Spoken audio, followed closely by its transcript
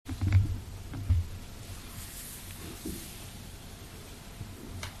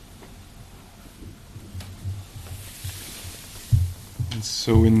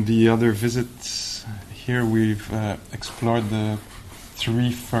So in the other visits here, we've explored the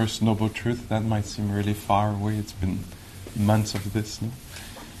three first noble truths. That might seem really far away. It's been months of this. No?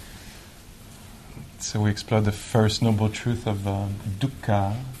 So we explored the first noble truth of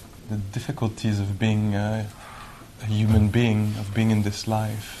dukkha, the difficulties of being a human being, of being in this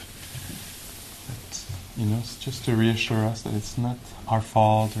life. That, it's just to reassure us that it's not our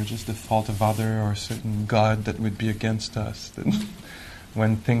fault or just the fault of other or a certain God that would be against us. That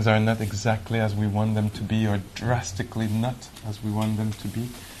when things are not exactly as we want them to be or drastically not as we want them to be,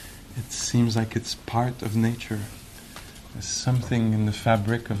 it seems like it's part of nature. There's something in the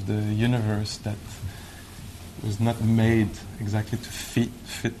fabric of the universe that was not made exactly to fit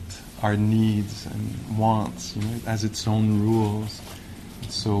our needs and wants. It has its own rules. And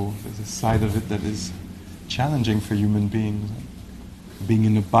so there's a side of it that is challenging for human beings. Being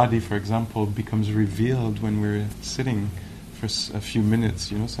in a body, for example, becomes revealed when we're sitting for a few minutes.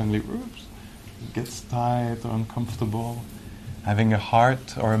 Suddenly, oops, it gets tight or uncomfortable. Having a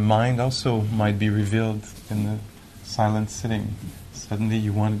heart or a mind also might be revealed in the silent sitting. Suddenly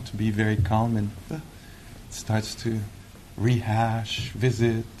you want it to be very calm and it starts to rehash,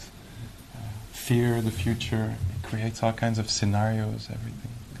 visit, fear the future. It creates all kinds of scenarios, everything.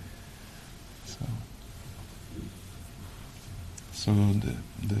 So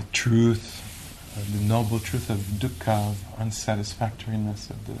the truth, the noble truth of dukkha, of unsatisfactoriness,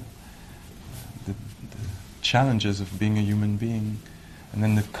 of the challenges of being a human being. And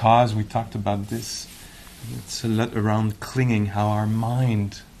then the cause, we talked about this. It's a lot around clinging, how our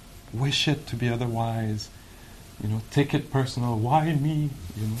mind wish it to be otherwise. Take it personal. Why me?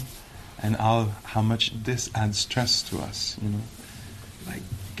 And how much this adds stress to us.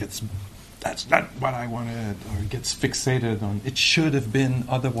 That's not what I wanted, or gets fixated on it should have been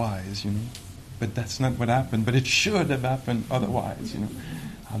otherwise. But that's not what happened. But it should have happened otherwise.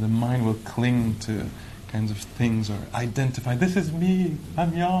 How the mind will cling to kinds of things or identify. This is me.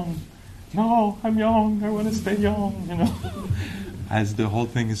 I'm young. No, I'm young. I want to stay young. As the whole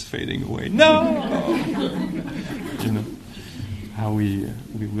thing is fading away. No. How we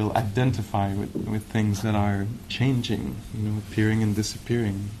will identify with things that are changing. Appearing and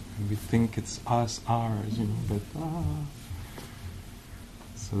disappearing. And we think it's us, ours. But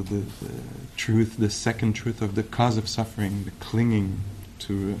So the truth, the second truth of the cause of suffering, the clinging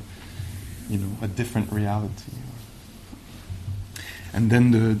to, a different reality. And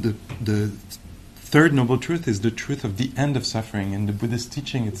then the third noble truth is the truth of the end of suffering. In the Buddhist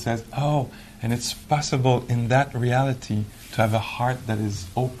teaching, it says, and it's possible in that reality to have a heart that is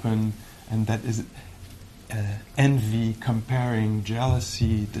open and that is envy, comparing,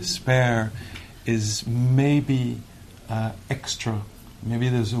 jealousy, despair is maybe extra. Maybe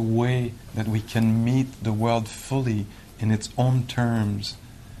there's a way that we can meet the world fully in its own terms,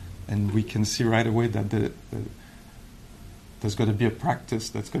 and we can see right away that there's got to be a practice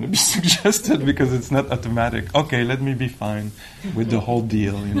that's going to be suggested because it's not automatic. Okay, let me be fine with the whole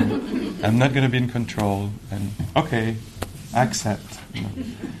deal. I'm not going to be in control, and okay, accept.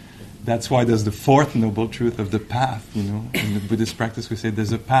 That's why there's the fourth noble truth of the path. In the Buddhist practice, we say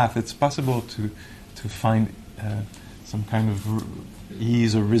there's a path. It's possible to find some kind of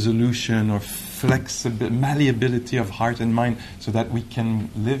ease or resolution or flexibility, malleability of heart and mind, so that we can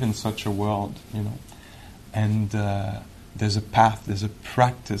live in such a world. And there's a path, there's a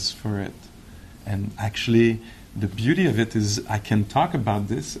practice for it. And actually, the beauty of it is I can talk about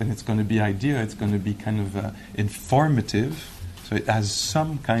this, and it's going to be it's going to be kind of informative. So it has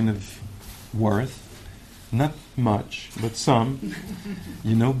some kind of worth, not much, but some,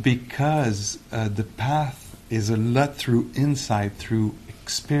 because the path is a lot through insight, through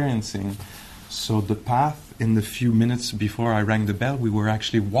experiencing. So the path, in the few minutes before I rang the bell, we were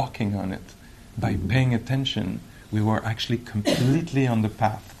actually walking on it. By paying attention, we were actually completely on the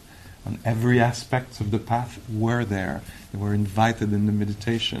path. On every aspect of the path were there. They were invited in the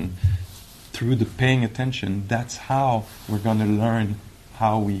meditation. Through the paying attention, that's how we're going to learn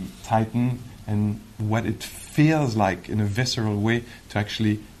how we tighten and what it feels like in a visceral way to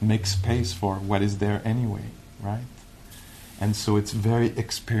actually make space for what is there anyway, right? And so it's very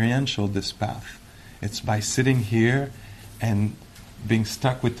experiential, this path. It's by sitting here and being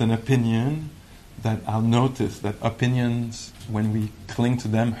stuck with an opinion that I'll notice that opinions, when we cling to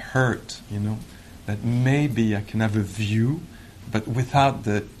them, hurt, that maybe I can have a view, but without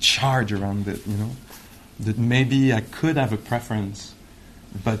the charge around it, that maybe I could have a preference,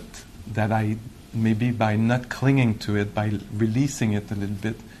 but that I, maybe by not clinging to it, by releasing it a little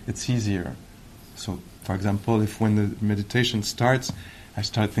bit, it's easier. So, for example, if when the meditation starts, I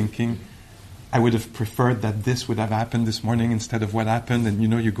start thinking, I would have preferred that this would have happened this morning instead of what happened, and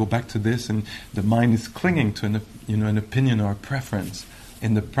you go back to this, and the mind is clinging to an opinion or a preference.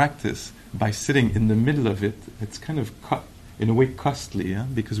 In the practice, by sitting in the middle of it, it's kind of in a way costly,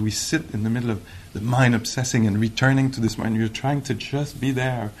 because we sit in the middle of the mind obsessing and returning to this mind. You're trying to just be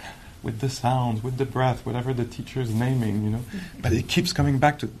there with the sounds, with the breath, whatever the teacher is naming, But it keeps coming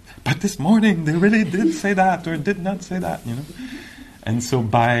back to, but this morning they really did say that or did not say that, And so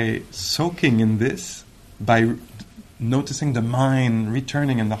by soaking in this, by noticing the mind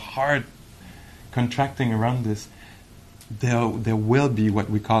returning and the heart contracting around this, there will be what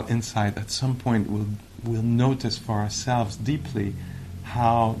we call insight. At some point we'll notice for ourselves deeply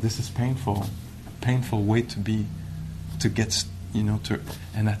how this is painful, a painful way to be, to get,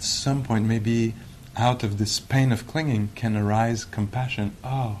 and at some point maybe out of this pain of clinging can arise compassion.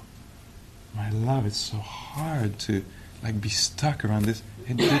 Oh, my love, it's so hard to be stuck around this.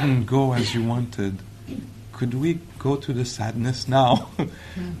 It didn't go as you wanted. Could we go to the sadness now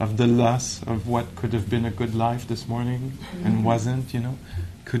of the loss of what could have been a good life this morning and wasn't,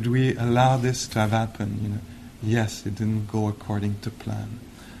 Could we allow this to have happened, Yes, it didn't go according to plan.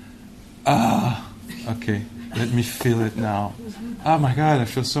 Okay, let me feel it now. Oh my God, I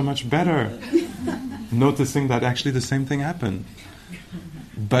feel so much better. Noticing that actually the same thing happened.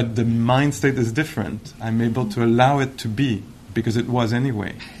 But the mind state is different. I'm able to allow it to be, because it was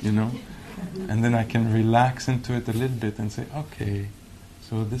anyway, And then I can relax into it a little bit and say, okay,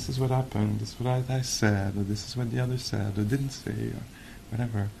 so this is what happened, this is what I said, or this is what the other said, or didn't say, or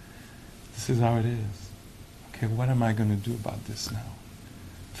whatever. This is how it is. Okay, what am I going to do about this now?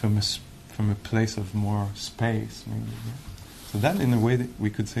 From a place of more space, maybe. Yeah? So that, in a way, that we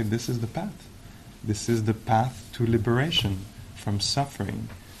could say this is the path. This is the path to liberation from suffering,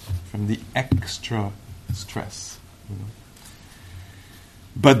 from the extra stress.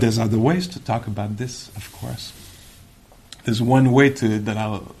 But there's other ways to talk about this, of course. There's one way that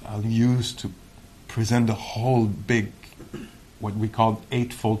I'll use to present the whole big, what we call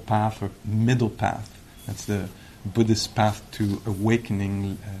Eightfold Path or Middle Path. That's the Buddhist path to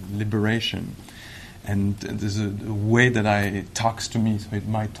awakening, liberation. And there's a way that it talks to me, so it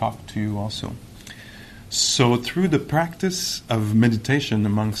might talk to you also. So through the practice of meditation,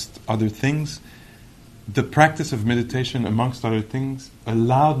 amongst other things,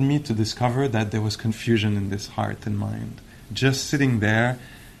 allowed me to discover that there was confusion in this heart and mind. Just sitting there,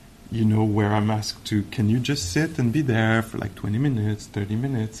 where I'm asked to, can you just sit and be there for 20 minutes, 30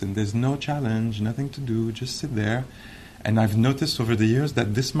 minutes, and there's no challenge, nothing to do, just sit there. And I've noticed over the years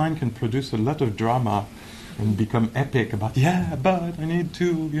that this mind can produce a lot of drama and become epic about, but I need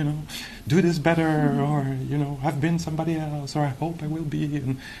to, do this better, or, I've been somebody else, or I hope I will be,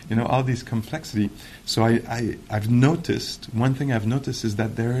 and, all these complexity. So I've noticed, one thing I've noticed is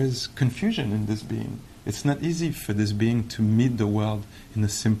that there is confusion in this being. It's not easy for this being to meet the world in a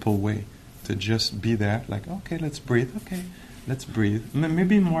simple way, to just be there, okay, let's breathe,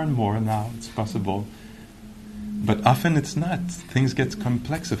 maybe more and more now, it's possible. But often it's not. Things get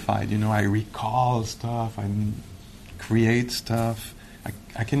complexified. I recall stuff, I create stuff.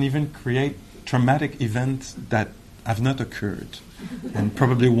 I can even create traumatic events that have not occurred and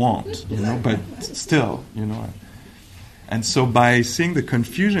probably won't, but still, And so by seeing the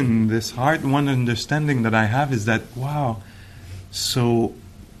confusion in this heart, one understanding that I have is that, wow, so,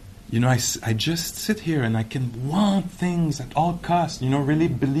 I just sit here and I can want things at all costs, really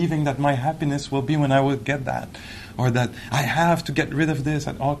believing that my happiness will be when I will get that, or that I have to get rid of this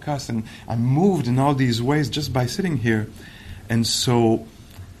at all costs, and I'm moved in all these ways just by sitting here. And so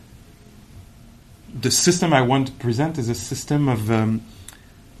the system I want to present is a system of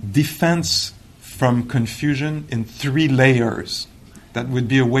defense from confusion in 3 layers. That would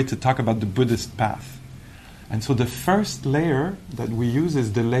be a way to talk about the Buddhist path. And so the first layer that we use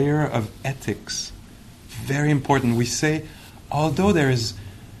is the layer of ethics. Very important. We say, although there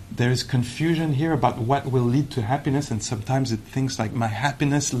is confusion here about what will lead to happiness, and sometimes it thinks like my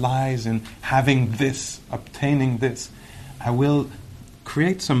happiness lies in having this, obtaining this, I will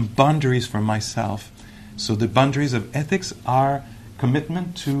create some boundaries for myself. So the boundaries of ethics are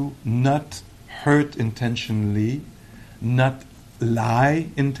commitment to not hurt intentionally, not lie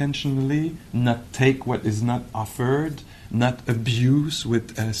intentionally, not take what is not offered, not abuse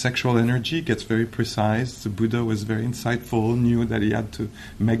with sexual energy. Gets very precise. The Buddha was very insightful, knew that he had to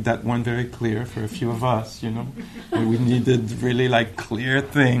make that one very clear for a few of us, and we needed really clear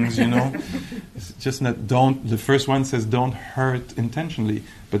things, It's just not, the first one says don't hurt intentionally,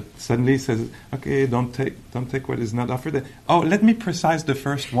 but suddenly says, okay, don't take what is not offered. Oh, let me precise the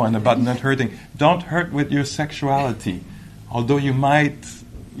first one about not hurting. Don't hurt with your sexuality. Although you might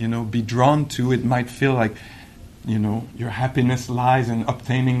be drawn to. It might feel like, your happiness lies in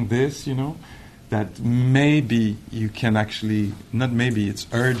obtaining this, that maybe you can actually, not maybe, it's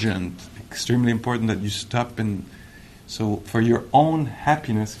urgent, extremely important that you stop. And so for your own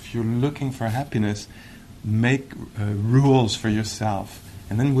happiness, if you're looking for happiness, make rules for yourself.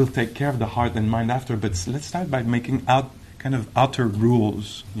 And then we'll take care of the heart and mind after. But let's start by making kind of outer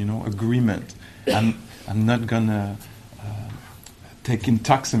rules, agreement. I'm not going to take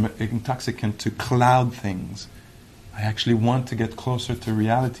intoxicant to cloud things. I actually want to get closer to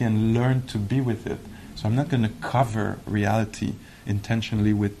reality and learn to be with it. So I'm not going to cover reality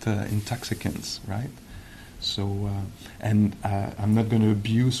intentionally with intoxicants, right? So, and I'm not going to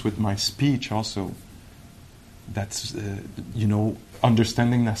abuse with my speech also. That's,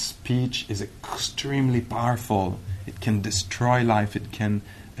 understanding that speech is extremely powerful. It can destroy life, it can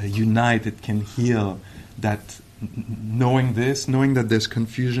unite, it can heal. That knowing that there's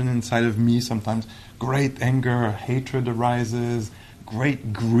confusion inside of me, sometimes great anger or hatred arises,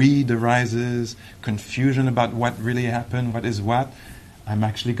 great greed arises, confusion about what really happened, what is what, I'm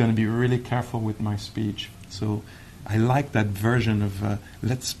actually going to be really careful with my speech. So I like that version of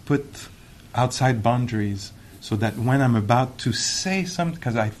let's put outside boundaries so that when I'm about to say something,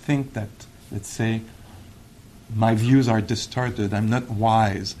 because I think that, let's say, my views are distorted, I'm not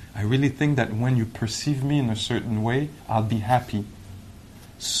wise. I really think that when you perceive me in a certain way, I'll be happy.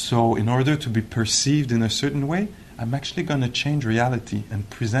 So in order to be perceived in a certain way, I'm actually going to change reality and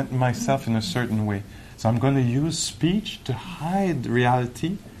present myself in a certain way. So I'm going to use speech to hide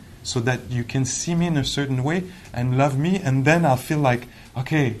reality so that you can see me in a certain way and love me, and then I'll feel like,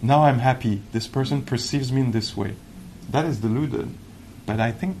 okay, now I'm happy. This person perceives me in this way. That is deluded. But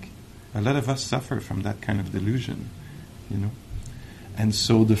I think a lot of us suffer from that kind of delusion, And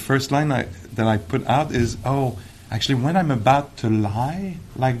so the first line that I put out is, actually when I'm about to lie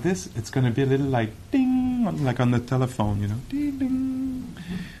like this, it's going to be a little like ding, like on the telephone, ding, ding.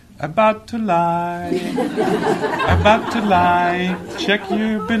 About to lie, about to lie, check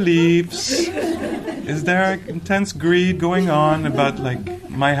your beliefs. Is there intense greed going on about like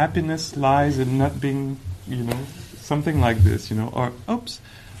my happiness lies in not being, something like this, or oops,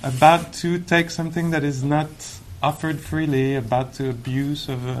 about to take something that is not offered freely, about to abuse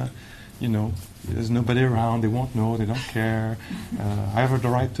of, there's nobody around, they won't know, they don't care, I have the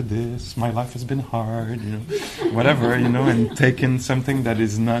right to this, my life has been hard, whatever, and taking something that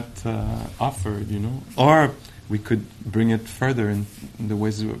is not offered, Or we could bring it further in the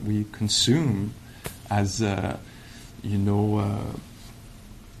ways that we consume as,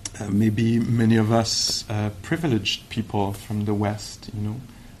 maybe many of us privileged people from the West,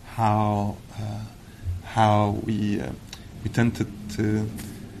 how we tend to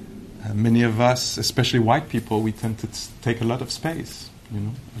many of us, especially white people, we tend to take a lot of space,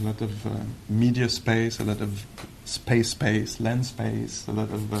 a lot of media space, a lot of space, lens space, a lot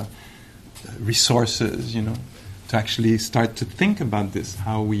of resources, to actually start to think about this,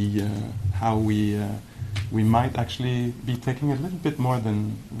 how we might actually be taking a little bit more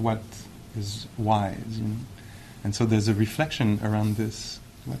than what is wise, And so there's a reflection around this.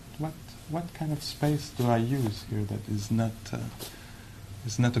 What kind of space do I use here that is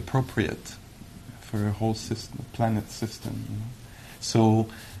not appropriate for a whole system, planet system? So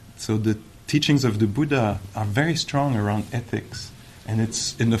the teachings of the Buddha are very strong around ethics, and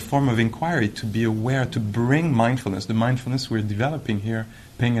it's in the form of inquiry, to be aware, to bring mindfulness. The mindfulness we're developing here,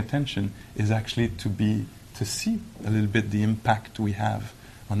 paying attention, is actually to see a little bit the impact we have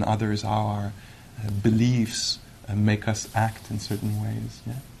on others, how our beliefs make us act in certain ways.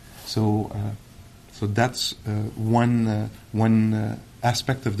 Yeah. So that's one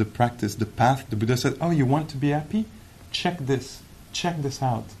aspect of the practice, the path. The Buddha said, you want to be happy? Check this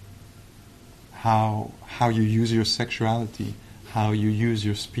out. How you use your sexuality, how you use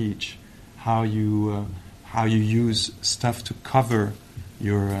your speech, how you use stuff to cover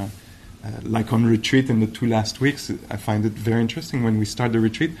your... like on retreat in the 2 last weeks, I find it very interesting. When we start the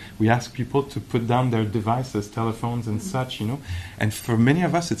retreat, we ask people to put down their devices, telephones and such, And for many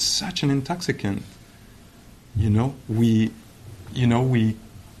of us, it's such an intoxicant. We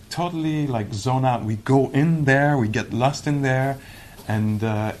totally like zone out. We go in there, we get lost in there, and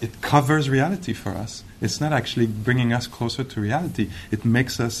it covers reality for us. It's not actually bringing us closer to reality. It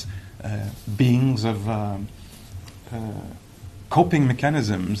makes us beings of... coping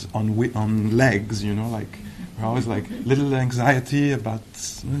mechanisms on legs, like we're always like little anxiety about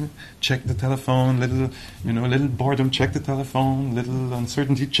check the telephone, little boredom, check the telephone, little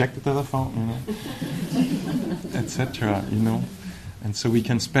uncertainty, check the telephone, etc. And so we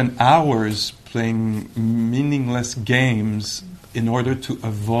can spend hours playing meaningless games in order to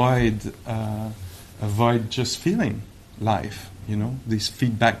avoid just feeling life, this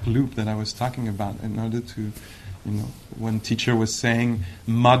feedback loop that I was talking about, in order to, one teacher was saying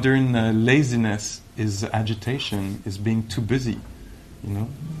modern laziness is agitation, is being too busy,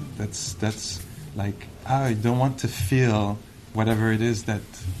 that's like, I don't want to feel whatever it is that,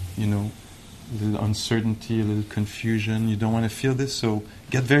 a little uncertainty, a little confusion, you don't want to feel this, so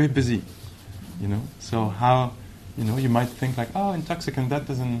get very busy, so how, you might think like, oh, intoxicant, that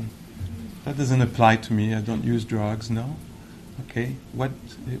doesn't apply to me, I don't use drugs. No? Okay, what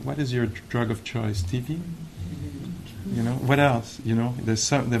is your drug of choice? TV? What else?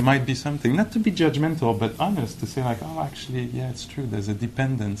 There might be something, not to be judgmental, but honest, to say like, oh, actually, yeah, it's true, there's a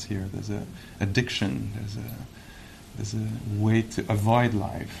dependence here, there's a addiction, there's a way to avoid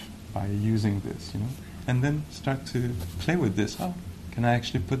life by using this, and then start to play with this. Oh, can I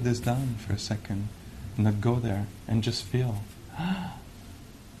actually put this down for a second and not go there and just feel?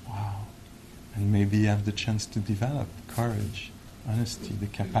 Wow. And maybe have the chance to develop courage, honesty, the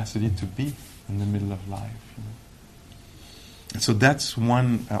capacity to be in the middle of life. So that's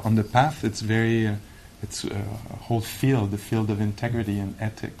one, on the path, it's very, it's a whole field, the field of integrity and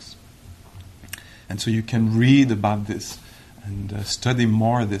ethics. And so you can read about this and study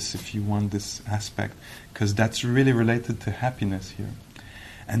more this if you want this aspect, because that's really related to happiness here.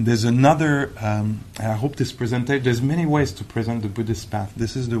 And there's another, I hope this presentation, there's many ways to present the Buddhist path.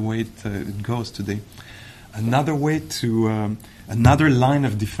 This is the way it goes today. Another way to, another line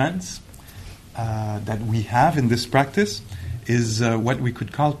of defense that we have in this practice is what we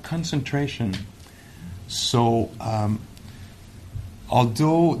could call concentration. So,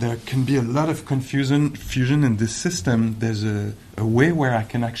 although there can be a lot of confusion in this system, there's a way where I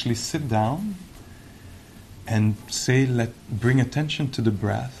can actually sit down and say, bring attention to the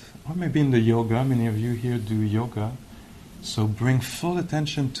breath, or maybe in the yoga, many of you here do yoga, so bring full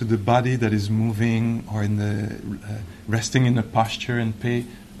attention to the body that is moving, or in the resting in a posture, and pay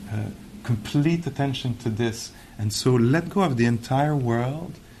complete attention to this. And so let go of the entire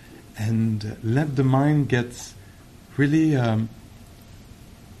world, and let the mind get really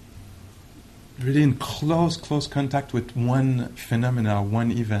really in close contact with one phenomena,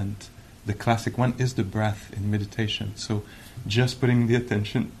 one event. The classic one is the breath in meditation. So just putting the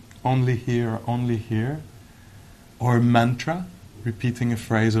attention only here, or a mantra, repeating a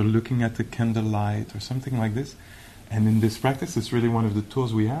phrase, or looking at the candlelight, or something like this. And in this practice, it's really one of the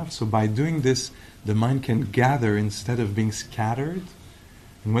tools we have. So by doing this, the mind can gather instead of being scattered.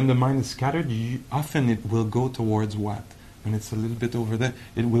 And when the mind is scattered, often it will go towards what? When it's a little bit over there,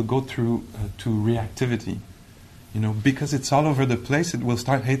 it will go through to reactivity. Because it's all over the place, it will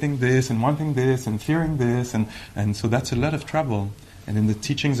start hating this and wanting this and fearing this, and so that's a lot of trouble. And in the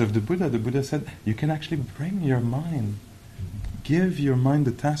teachings of the Buddha said, you can actually bring your mind, give your mind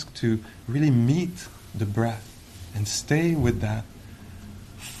the task to really meet the breath and stay with that.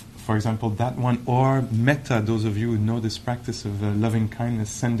 For example, that one, or metta, those of you who know this practice of loving kindness,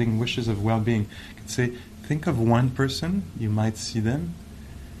 sending wishes of well-being, can say, think of one person, you might see them,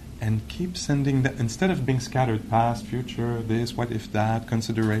 and keep sending that, instead of being scattered past, future, this, what if that,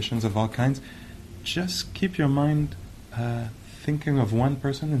 considerations of all kinds, just keep your mind thinking of one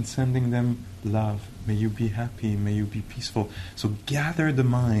person and sending them love. May you be happy, may you be peaceful. So gather the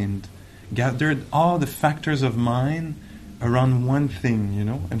mind, gather all the factors of mind around one thing,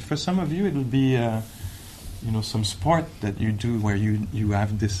 And for some of you, it'll be, some sport that you do where you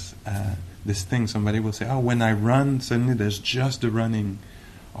have this thing. Somebody will say, oh, when I run, suddenly there's just the running.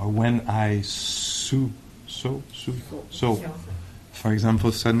 Or when I so, for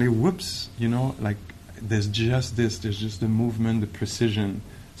example, suddenly, whoops, there's just this, there's just the movement, the precision.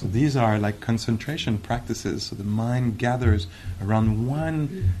 So these are like concentration practices. So the mind gathers around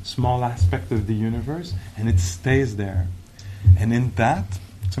one small aspect of the universe, and it stays there. And in that,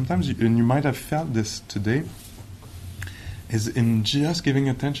 sometimes, and you might have felt this today, is in just giving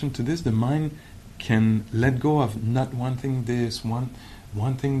attention to this, the mind can let go of not wanting this,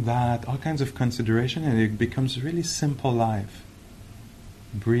 wanting that, all kinds of consideration, and it becomes really simple life.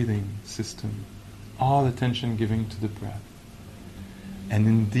 Breathing system, all attention giving to the breath. And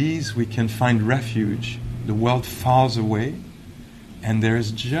in these we can find refuge. The world falls away, and there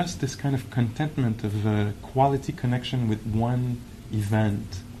is just this kind of contentment of a quality connection with one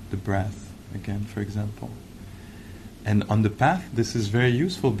event, the breath, again, for example. And on the path, this is very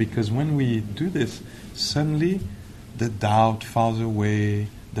useful, because when we do this, suddenly the doubt falls away,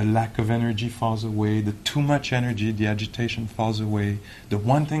 the lack of energy falls away, the too much energy, the agitation falls away, the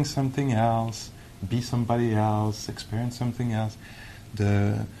wanting something else, be somebody else, experience something else,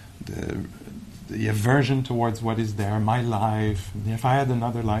 the the aversion towards what is there, my life, if I had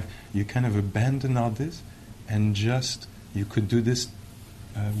another life, you kind of abandon all this, and just, you could do this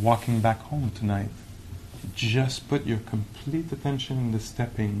walking back home tonight. Just put your complete attention in the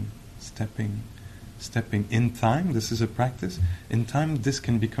stepping. In time, this is a practice. In time, this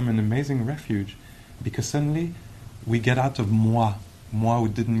can become an amazing refuge, because suddenly we get out of moi who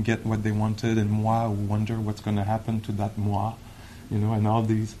didn't get what they wanted, and moi who wonder what's going to happen to that moi, and all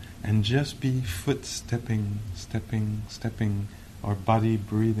these, and just be foot stepping, or body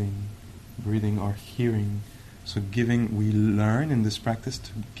breathing, or hearing. So we learn in this practice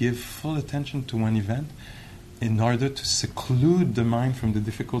to give full attention to one event in order to seclude the mind from the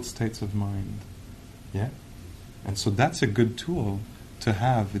difficult states of mind. Yeah? And so that's a good tool to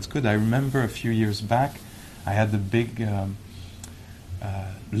have. It's good. I remember a few years back, I had the big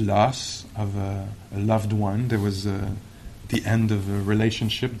loss of a loved one. There was the end of a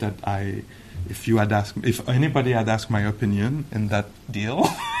relationship that if anybody had asked my opinion in that deal,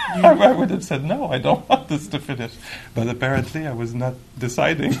 I would have said, no, I don't want this to finish. But apparently I was not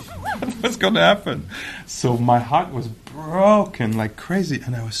deciding what was going to happen. So my heart was broken like crazy,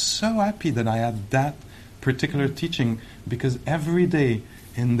 and I was so happy that I had that particular teaching, because every day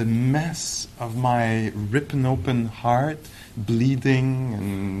in the mess of my ripping open heart, bleeding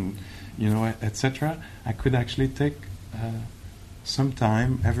and, etc., I could actually take some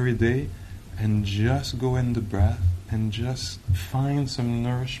time every day and just go in the breath and just find some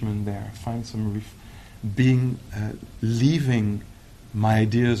nourishment there, find some leaving my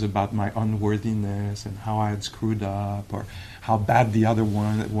ideas about my unworthiness and how I had screwed up, or how bad the other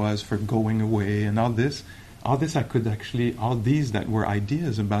one was for going away, and all this I could actually, all these that were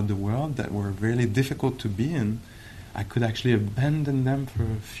ideas about the world that were really difficult to be in, I could actually abandon them for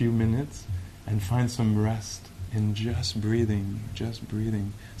a few minutes and find some rest in just breathing.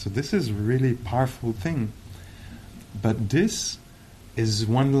 So this is a really powerful thing. But this is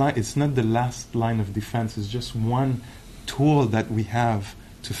one line, it's not the last line of defense, it's just one tool that we have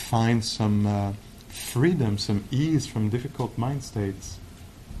to find some freedom, some ease from difficult mind states.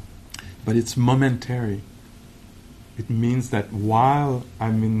 But it's momentary. It means that while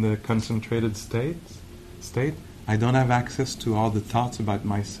I'm in the concentrated state, I don't have access to all the thoughts about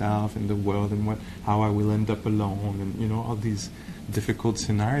myself and the world and how I will end up alone, and all these difficult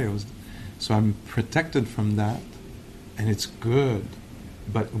scenarios. So I'm protected from that, and it's good.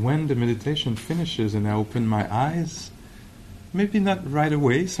 But when the meditation finishes and I open my eyes, maybe not right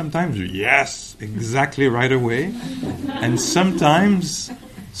away, sometimes yes, exactly right away, and sometimes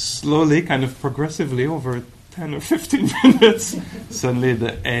slowly, kind of progressively over 10 or 15 minutes, suddenly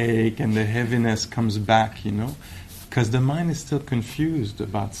the ache and the heaviness comes back, because the mind is still confused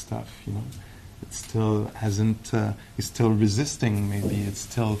about stuff, It still hasn't, it's still resisting, maybe it's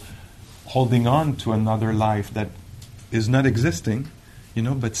still holding on to another life that is not existing,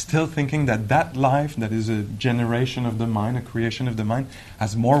 but still thinking that life that is a generation of the mind, a creation of the mind,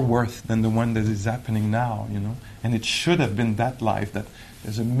 has more worth than the one that is happening now, And it should have been that life, that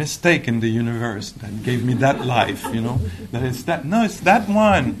there's a mistake in the universe that gave me that life, That it's that, no, it's that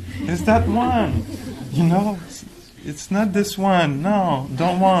one. It's that one, It's not this one. No,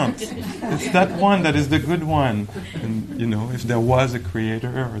 don't want. It's that one that is the good one. And, if there was a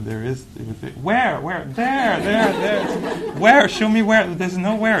creator, or there is... Where? There. Where? Show me where. There's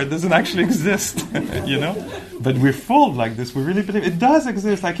nowhere. It doesn't actually exist, But we're fooled like this. We really believe it does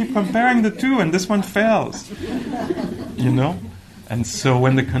exist. I keep comparing the two, and this one fails. And so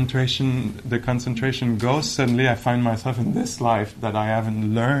when the concentration goes, suddenly I find myself in this life that I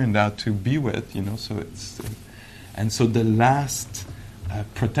haven't learned how to be with, So it's... And so the last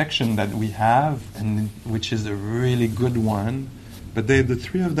protection that we have, and which is a really good one, but the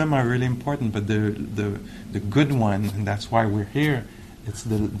three of them are really important, but the good one, and that's why we're here, it's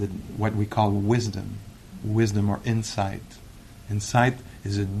the what we call wisdom or insight. Insight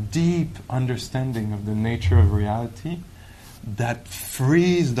is a deep understanding of the nature of reality that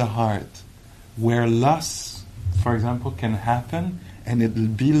frees the heart, where loss, for example, can happen, and it'll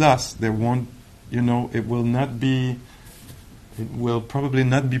be loss. There won't, it will probably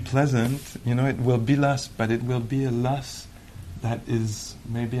not be pleasant, it will be loss, but it will be a loss that is,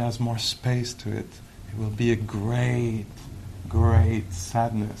 maybe has more space to it. It will be a great, great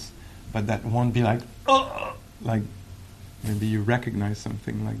sadness, but that won't be like, oh, like maybe you recognize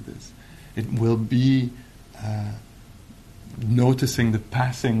something like this. It will be noticing the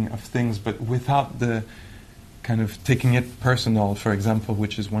passing of things, but without the kind of taking it personal, for example,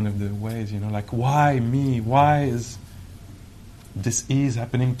 which is one of the ways, like, why me? Why is this ease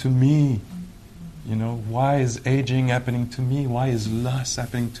happening to me? Why is aging happening to me? Why is loss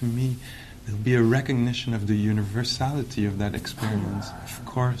happening to me? There'll be a recognition of the universality of that experience. Of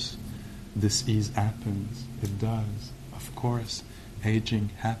course, disease happens. It does. Of course, aging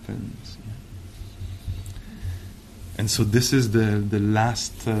happens. And so this is the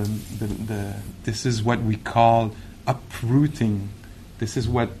last. This is what we call uprooting. This is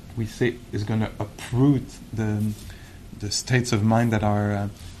what we say is going to uproot the states of mind that are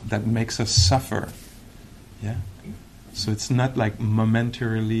that makes us suffer. Yeah. So it's not like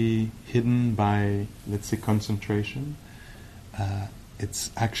momentarily hidden by, let's say, concentration. It's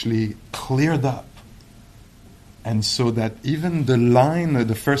actually cleared up. And so that even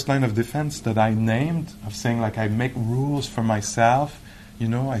the first line of defense that I named, of saying like I make rules for myself,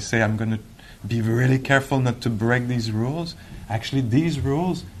 I say I'm going to be really careful not to break these rules. Actually, these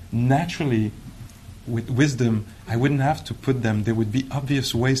rules, naturally, with wisdom, I wouldn't have to put them. There would be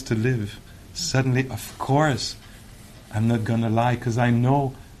obvious ways to live. Suddenly, of course, I'm not going to lie, because I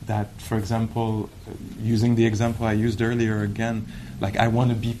know that, for example, using the example I used earlier again, like I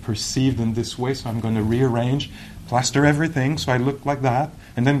want to be perceived in this way, so I'm going to rearrange, plaster everything so I look like that,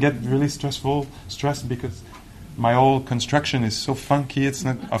 and then get really stressed because my whole construction is so funky. It's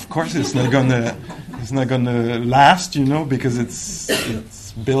not. Of course, it's not gonna last, because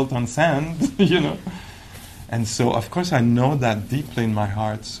it's built on sand, And so, of course, I know that deeply in my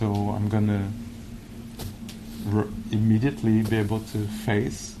heart. So I'm gonna immediately be able to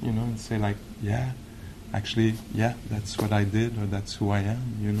face, and say like, yeah, actually, yeah, that's what I did, or that's who I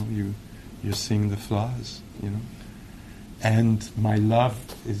am. You're seeing the flaws, And my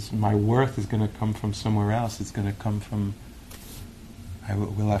my worth is going to come from somewhere else. It's going to come from, I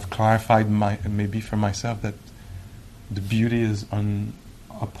will have clarified maybe for myself that the beauty is on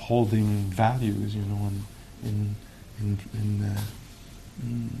upholding values, in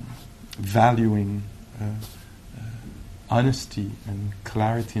valuing honesty and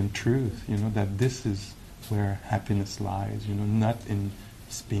clarity and truth, that this is where happiness lies, not in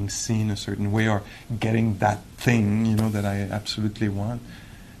being seen a certain way or getting that thing, that I absolutely want.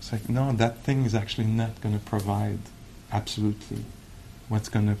 It's like, no, that thing is actually not going to provide absolutely. What's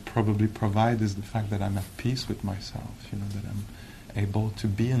going to probably provide is the fact that I'm at peace with myself, that I'm able to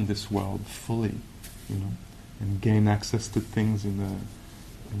be in this world fully, and gain access to things in a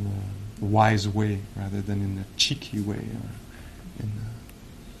wise way rather than in a cheeky way.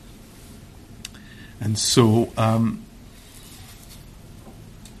 And so,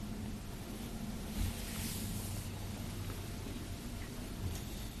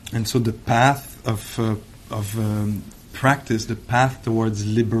 the path of practice, the path towards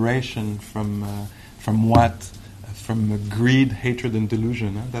liberation from greed, hatred, and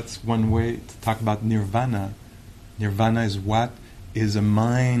delusion. That's one way to talk about nirvana. Nirvana is what? Is a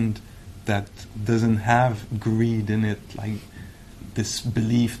mind that doesn't have greed in it, like this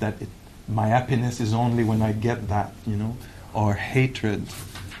belief that my happiness is only when I get that, or hatred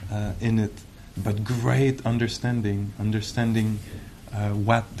in it, but great understanding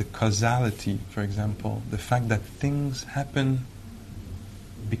what the causality, for example, the fact that things happen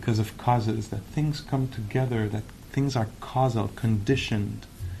because of causes, that things come together, that things are causal, conditioned.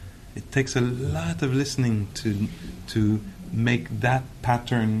 It takes a lot of listening to make that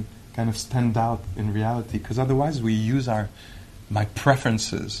pattern kind of stand out in reality, because otherwise we use my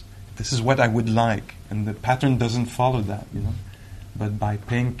preferences. This is what I would like, and the pattern doesn't follow that, But by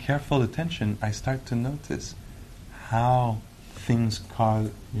paying careful attention, I start to notice how things how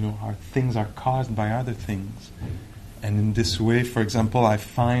things are caused by other things. And in this way, for example, I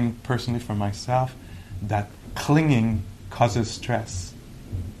find personally for myself that clinging causes stress,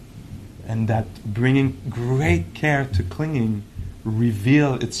 and that bringing great care to clinging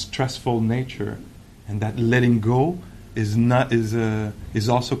reveal its stressful nature, and that letting go is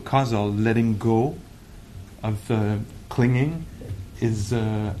also causal. Letting go of clinging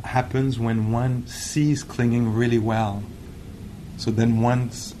happens when one sees clinging really well. So then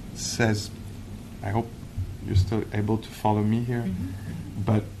one says, I hope you're still able to follow me here,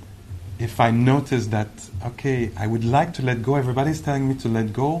 but if I notice that, okay, I would like to let go, everybody's telling me to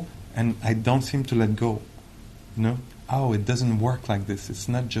let go, and I don't seem to let go, Oh, it doesn't work like this. It's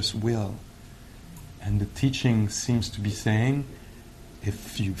not just will. And the teaching seems to be saying,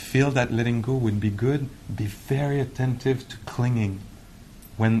 if you feel that letting go would be good, be very attentive to clinging.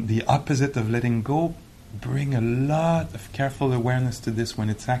 When the opposite of letting go, bring a lot of careful awareness to this when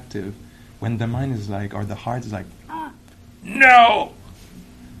it's active. When the mind is like, or the heart is like, no,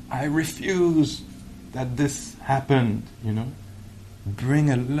 I refuse that this happened, Bring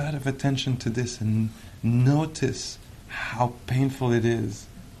a lot of attention to this and notice how painful it is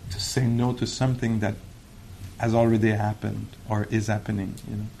to say no to something that has already happened or is happening.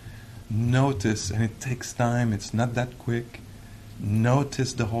 Notice, and it takes time. It's not that quick.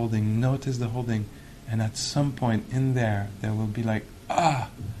 Notice the holding. Notice the holding, and at some point in there will be like,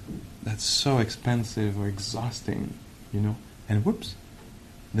 that's so expensive or exhausting, and whoops.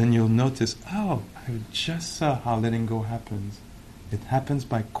 Then you'll notice, I just saw how letting go happens. It happens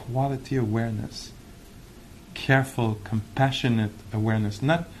by quality awareness. Careful, compassionate awareness,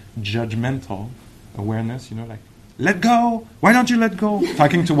 not judgmental awareness, like, let go! Why don't you let go?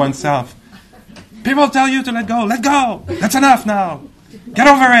 Talking to oneself. People tell you to let go! Let go! That's enough now! Get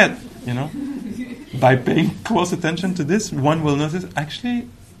over it! By paying close attention to this, one will notice, actually,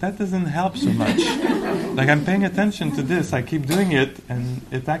 that doesn't help so much. Like, I'm paying attention to this, I keep doing it, and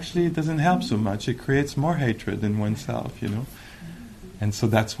it actually doesn't help so much. It creates more hatred in oneself, And so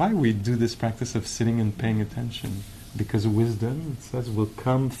that's why we do this practice of sitting and paying attention. Because wisdom, it says, will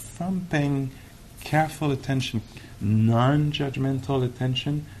come from paying careful attention, non-judgmental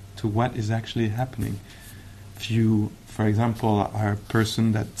attention to what is actually happening. If you, for example, are a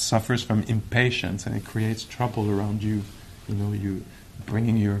person that suffers from impatience and it creates trouble around you, you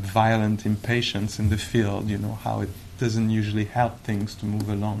bringing your violent impatience in the field, how it doesn't usually help things to move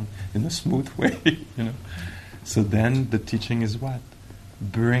along in a smooth way, So then the teaching is what?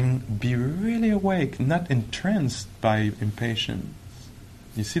 Be really awake, not entranced by impatience.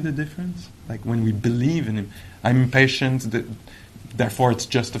 You see the difference? Like when we believe in him, I'm impatient, therefore it's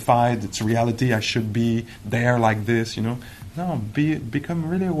justified, it's reality, I should be there like this, No, become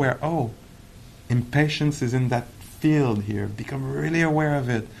really aware. Impatience is in that field here. Become really aware of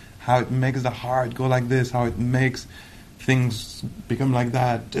it. How it makes the heart go like this, how it makes things become like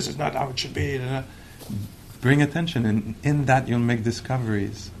that. This is not how it should be. Bring attention, and in that you'll make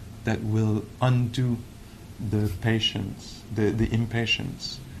discoveries that will undo the patience, the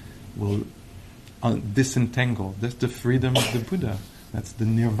impatience, will disentangle. That's the freedom of the Buddha. That's the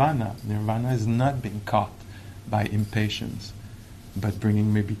nirvana. Nirvana is not being caught by impatience, but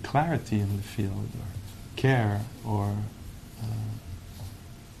bringing maybe clarity in the field, or care, or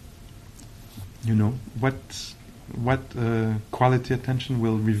what quality attention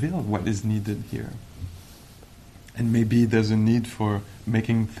will reveal what is needed here. And maybe there's a need for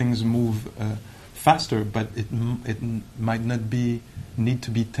making things move faster, but it might not need to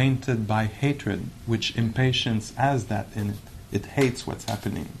be tainted by hatred, which impatience has that in it. It hates what's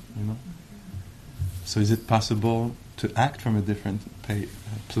happening, So is it possible to act from a different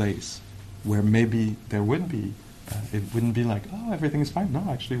place, where maybe there would be, it wouldn't be like, everything is fine. No,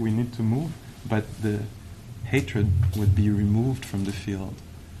 actually we need to move, but the hatred would be removed from the field.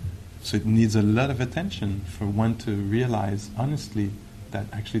 So it needs a lot of attention for one to realize honestly that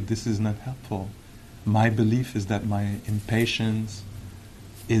actually this is not helpful. My belief is that my impatience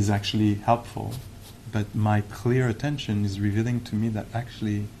is actually helpful, but my clear attention is revealing to me that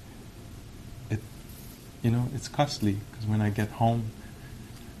actually it's costly, because when I get home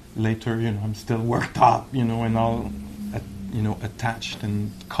later, I'm still worked up, and all, attached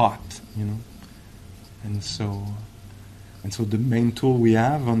and caught, and so the main tool we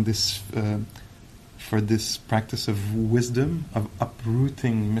have on this, for this practice of wisdom, of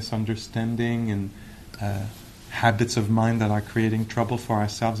uprooting misunderstanding and habits of mind that are creating trouble for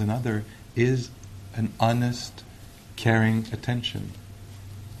ourselves and others, is an honest, caring attention.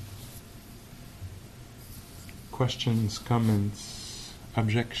 Questions, comments,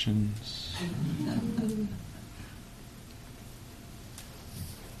 objections?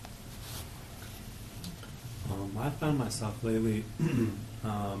 I found myself lately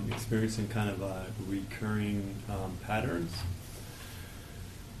experiencing kind of recurring patterns.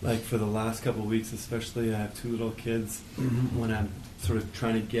 Like for the last couple of weeks especially, I have 2 little kids. When I'm sort of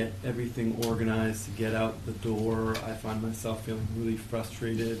trying to get everything organized to get out the door, I find myself feeling really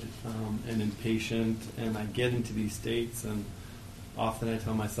frustrated and impatient, and I get into these states, and often I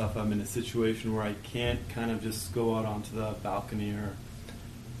tell myself I'm in a situation where I can't kind of just go out onto the balcony or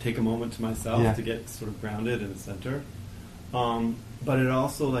take a moment to myself to get sort of grounded in the center. But it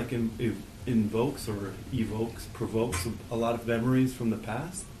also like invokes or provokes a lot of memories from the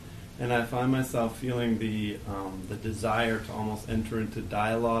past. And I find myself feeling the desire to almost enter into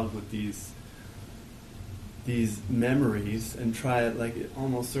dialogue with these memories and try it. Like it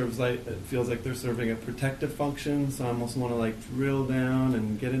almost serves like, it feels like they're serving a protective function. So I almost want to like drill down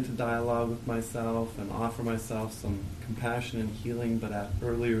and get into dialogue with myself and offer myself some compassion and healing, but at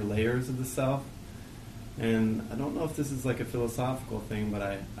earlier layers of the self. And I don't know if this is like a philosophical thing, but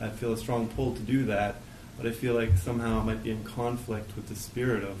I feel a strong pull to do that. But I feel like somehow it might be in conflict with the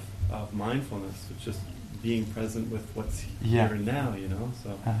spirit of mindfulness, which just being present with what's Yeah. here and now, you know.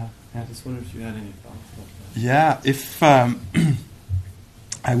 So Yeah. I just wonder if you had any thoughts about that. Yeah, if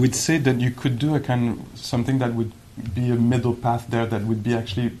I would say that you could do a kind of something that would be a middle path there that would be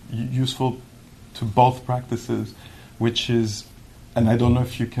actually useful to both practices, which is, and I don't know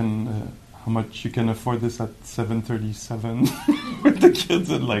if you can, how much you can afford this at 7:37 with the kids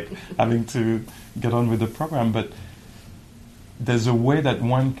and like having to get on with the program, but there's a way that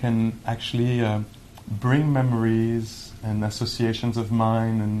one can actually bring memories and associations of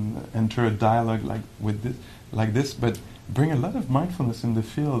mind and enter a dialogue like this, but bring a lot of mindfulness in the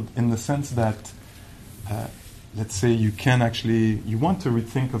field in the sense that, let's say you want to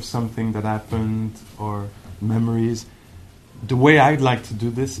rethink of something that happened or memories. The way I'd like to do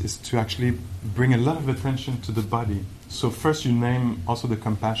this is to actually bring a lot of attention to the body. So first you name also the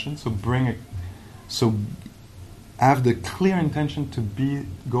compassion, so have the clear intention to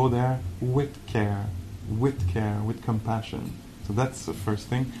go there with care, with compassion. So that's the first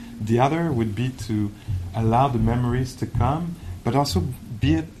thing. The other would be to allow the memories to come, but also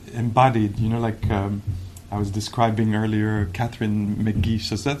be it embodied. You know, like I was describing earlier, Catherine McGee.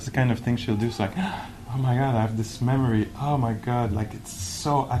 So that's the kind of thing she'll do. It's like, oh my God, I have this memory. Oh my God, like it's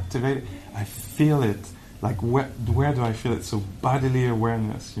so activated. I feel it. Like where do I feel it? So bodily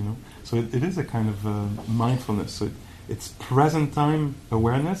awareness, you know. So it is a kind of mindfulness. So it's present time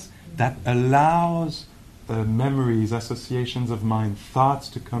awareness that allows memories, associations of mind, thoughts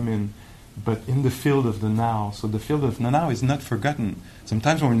to come in, but in the field of the now. So the field of the now is not forgotten.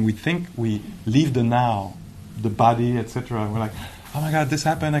 Sometimes when we think we leave the now, the body, etc., we're like, oh my God, this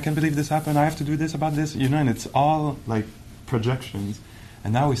happened, I can't believe this happened, I have to do this about this, you know, and it's all like projections.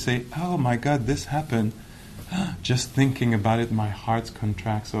 And now we say, oh my God, this happened. Just thinking about it, my heart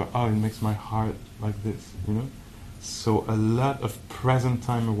contracts, or it makes my heart like this, you know? So a lot of present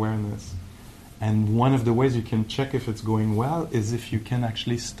time awareness. And one of the ways you can check if it's going well is if you can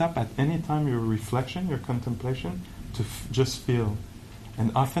actually stop at any time your reflection, your contemplation, to just feel.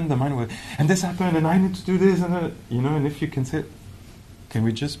 And often the mind will, and this happened, and I need to do this, and you know, and if you can say, can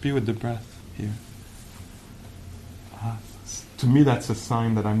we just be with the breath here? To me, that's a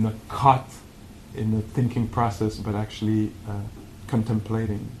sign that I'm not caught in the thinking process, but actually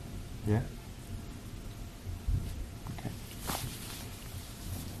contemplating. Yeah? Okay.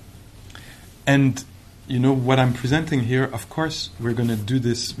 And, you know, what I'm presenting here, of course, we're going to do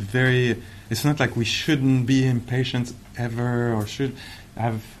this it's not like we shouldn't be impatient ever, or should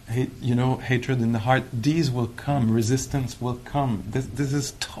have, hatred in the heart. These will come. Resistance will come. This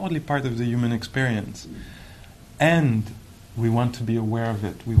is totally part of the human experience. And we want to be aware of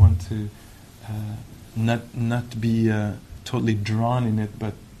it. We want to not be totally drawn in it,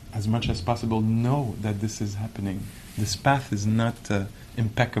 but as much as possible know that this is happening. This path is not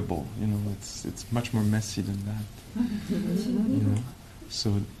impeccable. You know, it's much more messy than that. You know, so.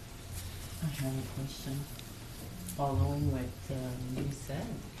 I have a question. Following what you said,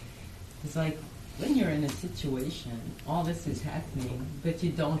 it's like when you're in a situation, all this is happening, but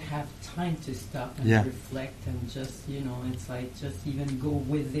you don't have time to stop and reflect and just, you know, it's like just even go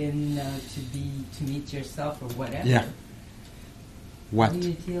within to meet yourself or whatever. Yeah. What? How do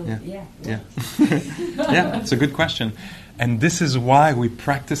you feel? Yeah. Yeah, it's a good question. And this is why we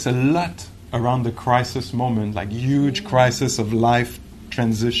practice a lot around the crisis moment, like huge crisis of life,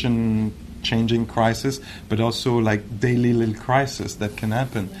 transition, changing crisis, but also like daily little crisis that can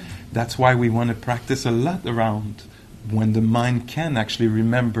happen. That's why we want to practice a lot around when the mind can actually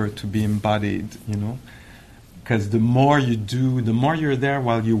remember to be embodied, you know. Because the more you do, the more you're there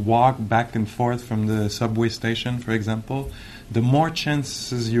while you walk back and forth from the subway station, for example, the more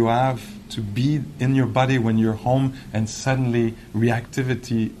chances you have to be in your body when you're home and suddenly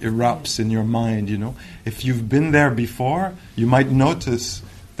reactivity erupts in your mind, you know. If you've been there before, you might notice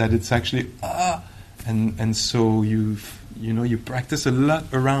that it's actually, and so you practice a lot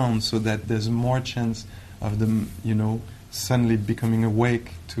around so that there's more chance of them, you know, suddenly becoming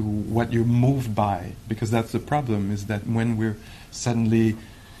awake to what you're moved by. Because that's the problem, is that when we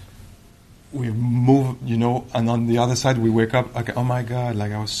move, you know, and on the other side we wake up, okay, oh my God,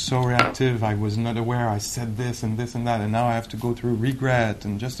 like I was so reactive, I was not aware, I said this and that, and now I have to go through regret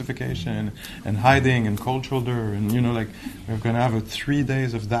and justification and hiding and cold shoulder, and, you know, like we're going to have 3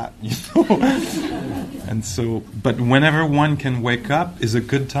 days of that, you know. And so, but whenever one can wake up is a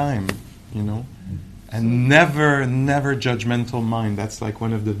good time, you know. And never judgmental mind. That's like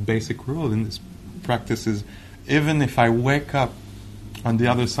one of the basic rules in this practice is, even if I wake up on the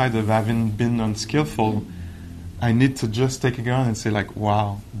other side of having been unskillful, I need to just take it on and say like,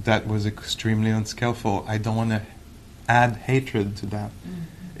 wow, that was extremely unskillful. I don't want to add hatred to that.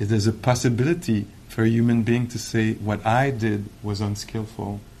 There's a possibility for a human being to say what I did was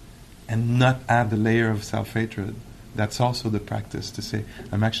unskillful and not add the layer of self-hatred. That's also the practice, to say,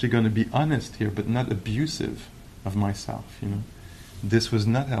 I'm actually going to be honest here, but not abusive of myself, This was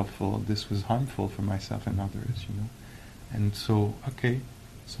not helpful, this was harmful for myself and others, And so, okay,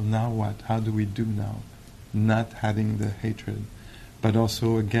 so now what? How do we do now? Not having the hatred. But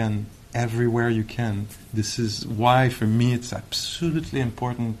also, again, everywhere you can. This is why, for me, it's absolutely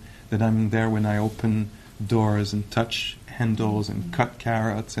important that I'm there when I open doors and touch handles and cut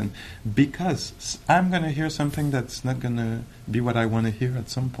carrots, and because I'm going to hear something that's not going to be what I want to hear at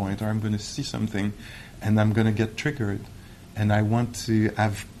some point, or I'm going to see something and I'm going to get triggered, and I want to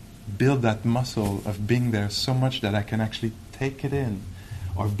build that muscle of being there so much that I can actually take it in,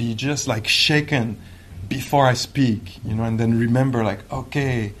 or be just like shaken before I speak, and then remember, like,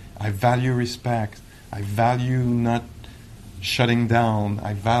 okay, I value respect, I value not shutting down,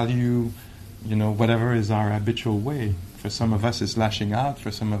 I value, whatever is our habitual way. For some of us, it's lashing out.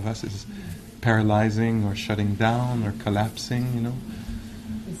 For some of us, it's paralyzing or shutting down or collapsing.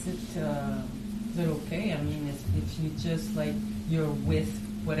 Is it okay? I mean, if you just like you're with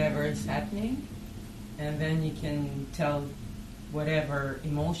whatever is happening, and then you can tell whatever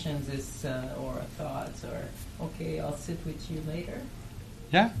emotions is or thoughts, or okay, I'll sit with you later.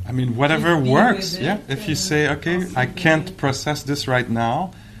 Yeah, I mean, whatever works. It, yeah, if you say, okay, I can't process this right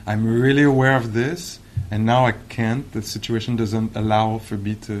now. I'm really aware of this. And now I can't. The situation doesn't allow for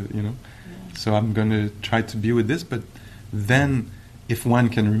me to, So I'm going to try to be with this. But then, if one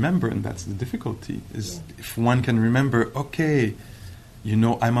can remember, and that's the difficulty, is if one can remember, okay,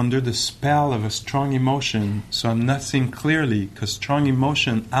 I'm under the spell of a strong emotion, so I'm not seeing clearly, because strong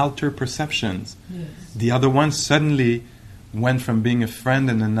emotion alter perceptions. Yes. The other one suddenly went from being a friend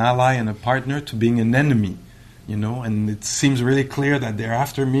and an ally and a partner to being an enemy, and it seems really clear that they're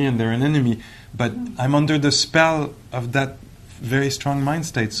after me and they're an enemy. But I'm under the spell of that very strong mind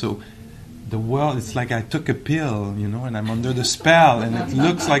state. So the world, it's like I took a pill, and I'm under the spell, and it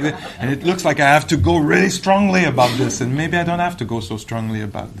looks like that, and it looks like I have to go really strongly about this, and maybe I don't have to go so strongly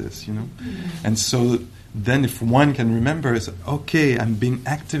about this, And so then if one can remember, it's okay, I'm being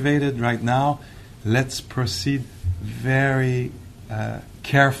activated right now, let's proceed very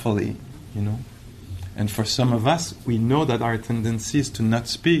carefully, And for some of us, we know that our tendency is to not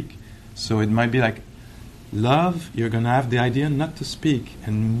speak. So it might be like, love, you're going to have the idea not to speak.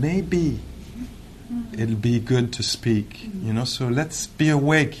 And maybe it'll be good to speak. So let's be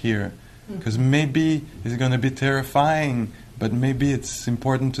awake here. Because maybe it's going to be terrifying, but maybe it's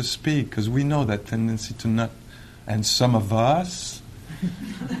important to speak. Because we know that tendency to not. And some of us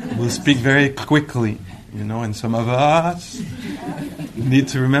will speak very quickly. And some of us need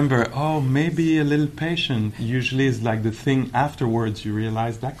to remember, maybe a little patient usually is like the thing afterwards you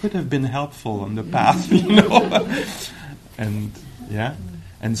realize that could have been helpful on the path, And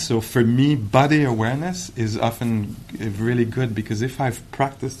and so for me, body awareness is often really good, because if I've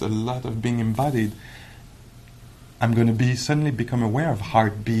practiced a lot of being embodied, I'm going to suddenly become aware of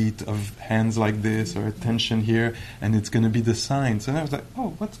heartbeat, of hands like this, or attention here, and it's going to be the signs. And I was like,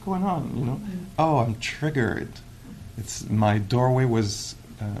 what's going on? I'm triggered. My doorway was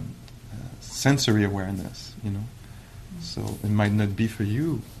sensory awareness, So it might not be for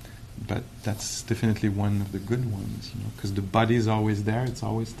you, but that's definitely one of the good ones, because the body is always there. It's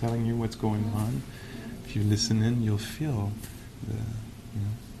always telling you what's going on. If you listen in, you'll feel the,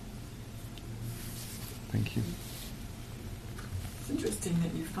 Thank you. Interesting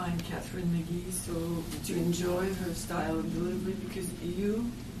that you find Catherine McGee so that you enjoy her style of delivery, because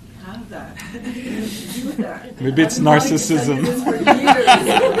you have that. You do that. Maybe it's narcissism. For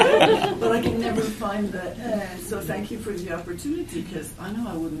years, but I can never find that. So thank you for the opportunity, because I know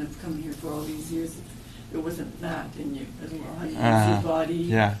I wouldn't have come here for all these years if there wasn't that in you as well. How you use your body,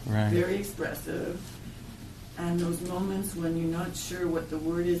 very expressive, and those moments when you're not sure what the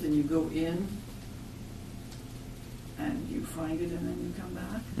word is and you go in. And you find it, and then you come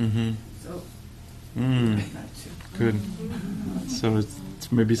back. Mm-hmm. So, that too. Good. So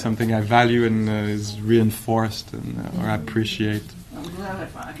it's maybe something I value and is reinforced or appreciate. I'm glad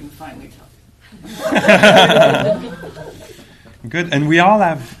I can finally tell you. Good. And we all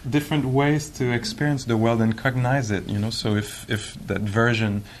have different ways to experience the world and cognize it. So if that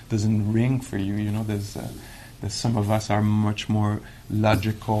version doesn't ring for you, there's some of us are much more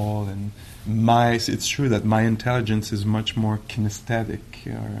logical, and it's true that my intelligence is much more kinesthetic.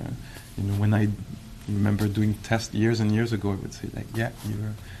 When I remember doing tests years and years ago, I would say like,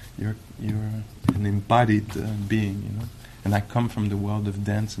 you're an embodied being, And I come from the world of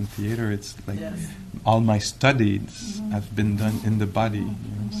dance and theater. It's like all my studies have been done in the body,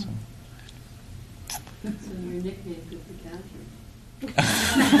 So So your nickname could be Counter.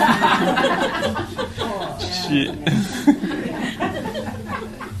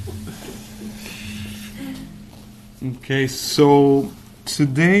 Okay, so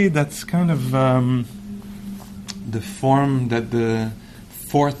today that's kind of the form that the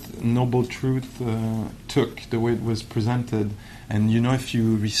fourth noble truth took, the way it was presented. And you know, if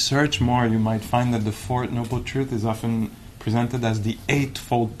you research more, you might find that the fourth noble truth is often presented as the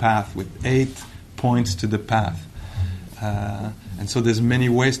eightfold path, with 8 points to the path. And so there's many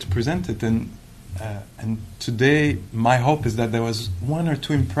ways to present it. And today, my hope is that there was 1 or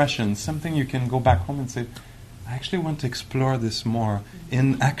 2 impressions, something you can go back home and say, I actually want to explore this more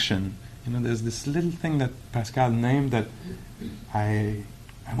in action. You know, there's this little thing that Pascal named that I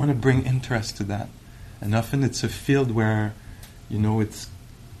want to bring interest to that. And often it's a field where, you know, it's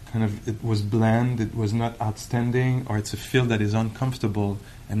kind of, it was bland, it was not outstanding, or it's a field that is uncomfortable.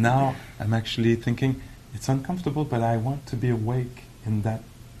 And now I'm actually thinking, it's uncomfortable, but I want to be awake in that.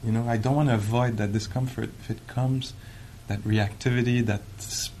 You know, I don't want to avoid that discomfort. If it comes, that reactivity, that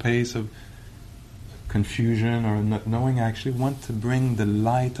space of confusion or not knowing, I actually want to bring the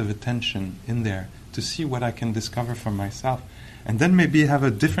light of attention in there to see what I can discover for myself. And then maybe have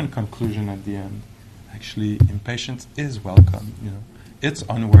a different conclusion at the end. Actually, impatience is welcome, you know. It's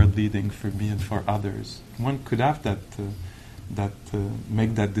onward leading for me and for others. One could have that,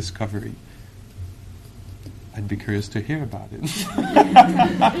 make that discovery. I'd be curious to hear about it.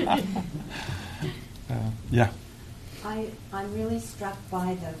 Yeah. I'm really struck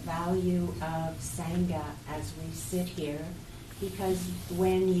by the value of Sangha as we sit here, because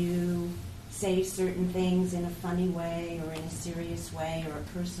when you say certain things in a funny way or in a serious way or a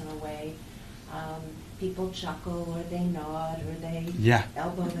personal way, people chuckle or they nod or they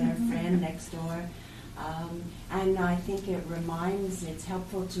elbow their friend next door. And I think it's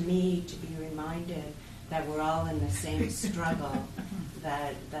helpful to me to be reminded that we're all in the same struggle,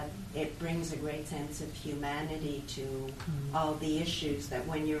 that it brings a great sense of humanity to all the issues, that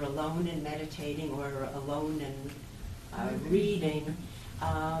when you're alone in meditating or alone in reading,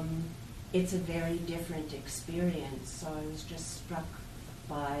 it's a very different experience. So I was just struck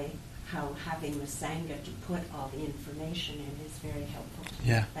by how having the Sangha to put all the information in is very helpful.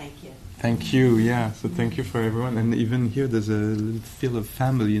 Yeah. Thank you. Thank you, yeah. So thank you for everyone. And even here there's a little feel of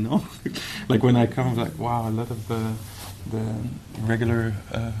family, you know. Like when I come, I'm like, wow, a lot of the regular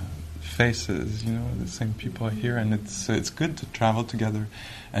faces, you know, the same people are here. And it's good to travel together.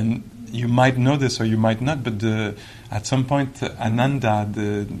 And you might know this or you might not, but at some point Ananda,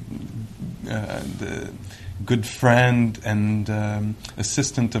 the good friend and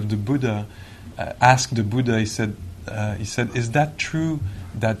assistant of the Buddha, asked the Buddha. He said, "Is that true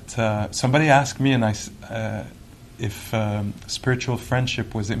that somebody asked me and if spiritual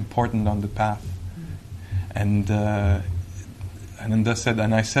friendship was important on the path?" And Ananda said,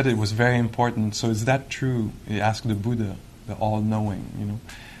 and I said it was very important. So is that true? He asked the Buddha, the all-knowing. You know,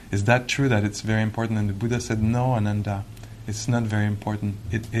 is that true that it's very important? And the Buddha said, "No, Ananda, it's not very important.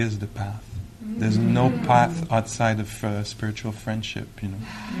 It is the path. There's no path outside of spiritual friendship, you know."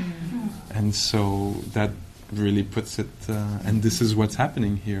 And so that really puts it, and this is what's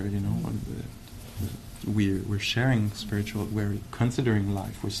happening here, you know. We're sharing spiritual, we're considering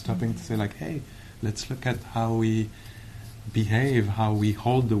life. We're stopping to say like, hey, let's look at how we behave, how we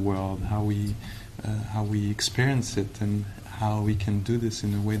hold the world, how we experience it, and how we can do this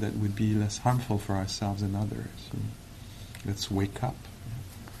in a way that would be less harmful for ourselves and others. Let's wake up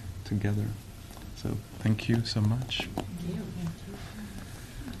together. So thank you so much. Thank you.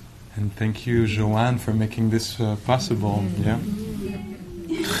 And thank you, Joanne, for making this possible. Yeah.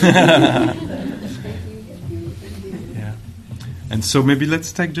 Yeah. And so maybe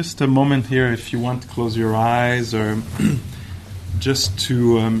let's take just a moment here, if you want to close your eyes, or just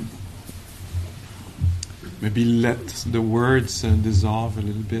to maybe let the words dissolve a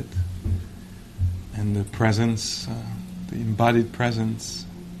little bit, and the presence, the embodied presence,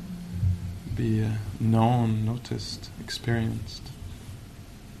 be known, noticed, experienced.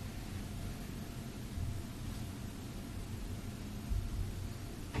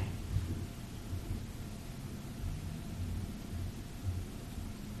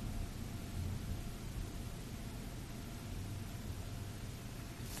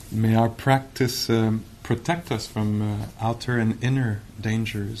 May our practice protect us from outer and inner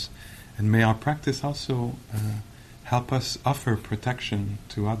dangers, and may our practice also help us offer protection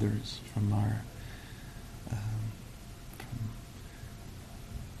to others from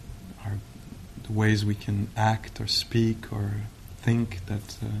the ways we can act or speak or think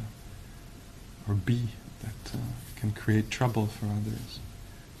that or be that can create trouble for others.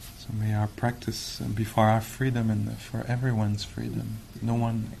 So may our practice be for our freedom and for everyone's freedom, no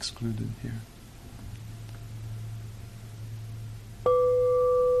one excluded here.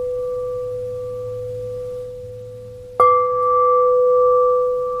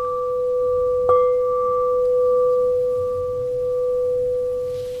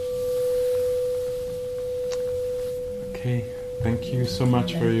 Okay, thank you so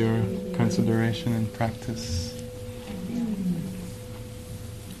much for your consideration and practice.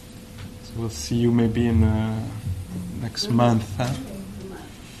 So we'll see you maybe in next month, huh?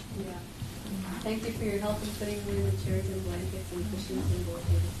 Yeah. Thank you for your help in putting me in the chairs and blankets and cushions and board.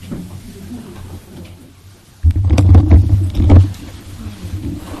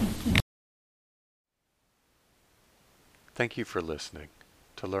 Thank you for listening.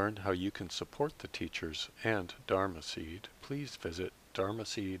 To learn how you can support the teachers and Dharma Seed, please visit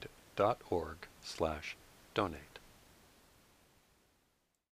dharmaseed.org/donate.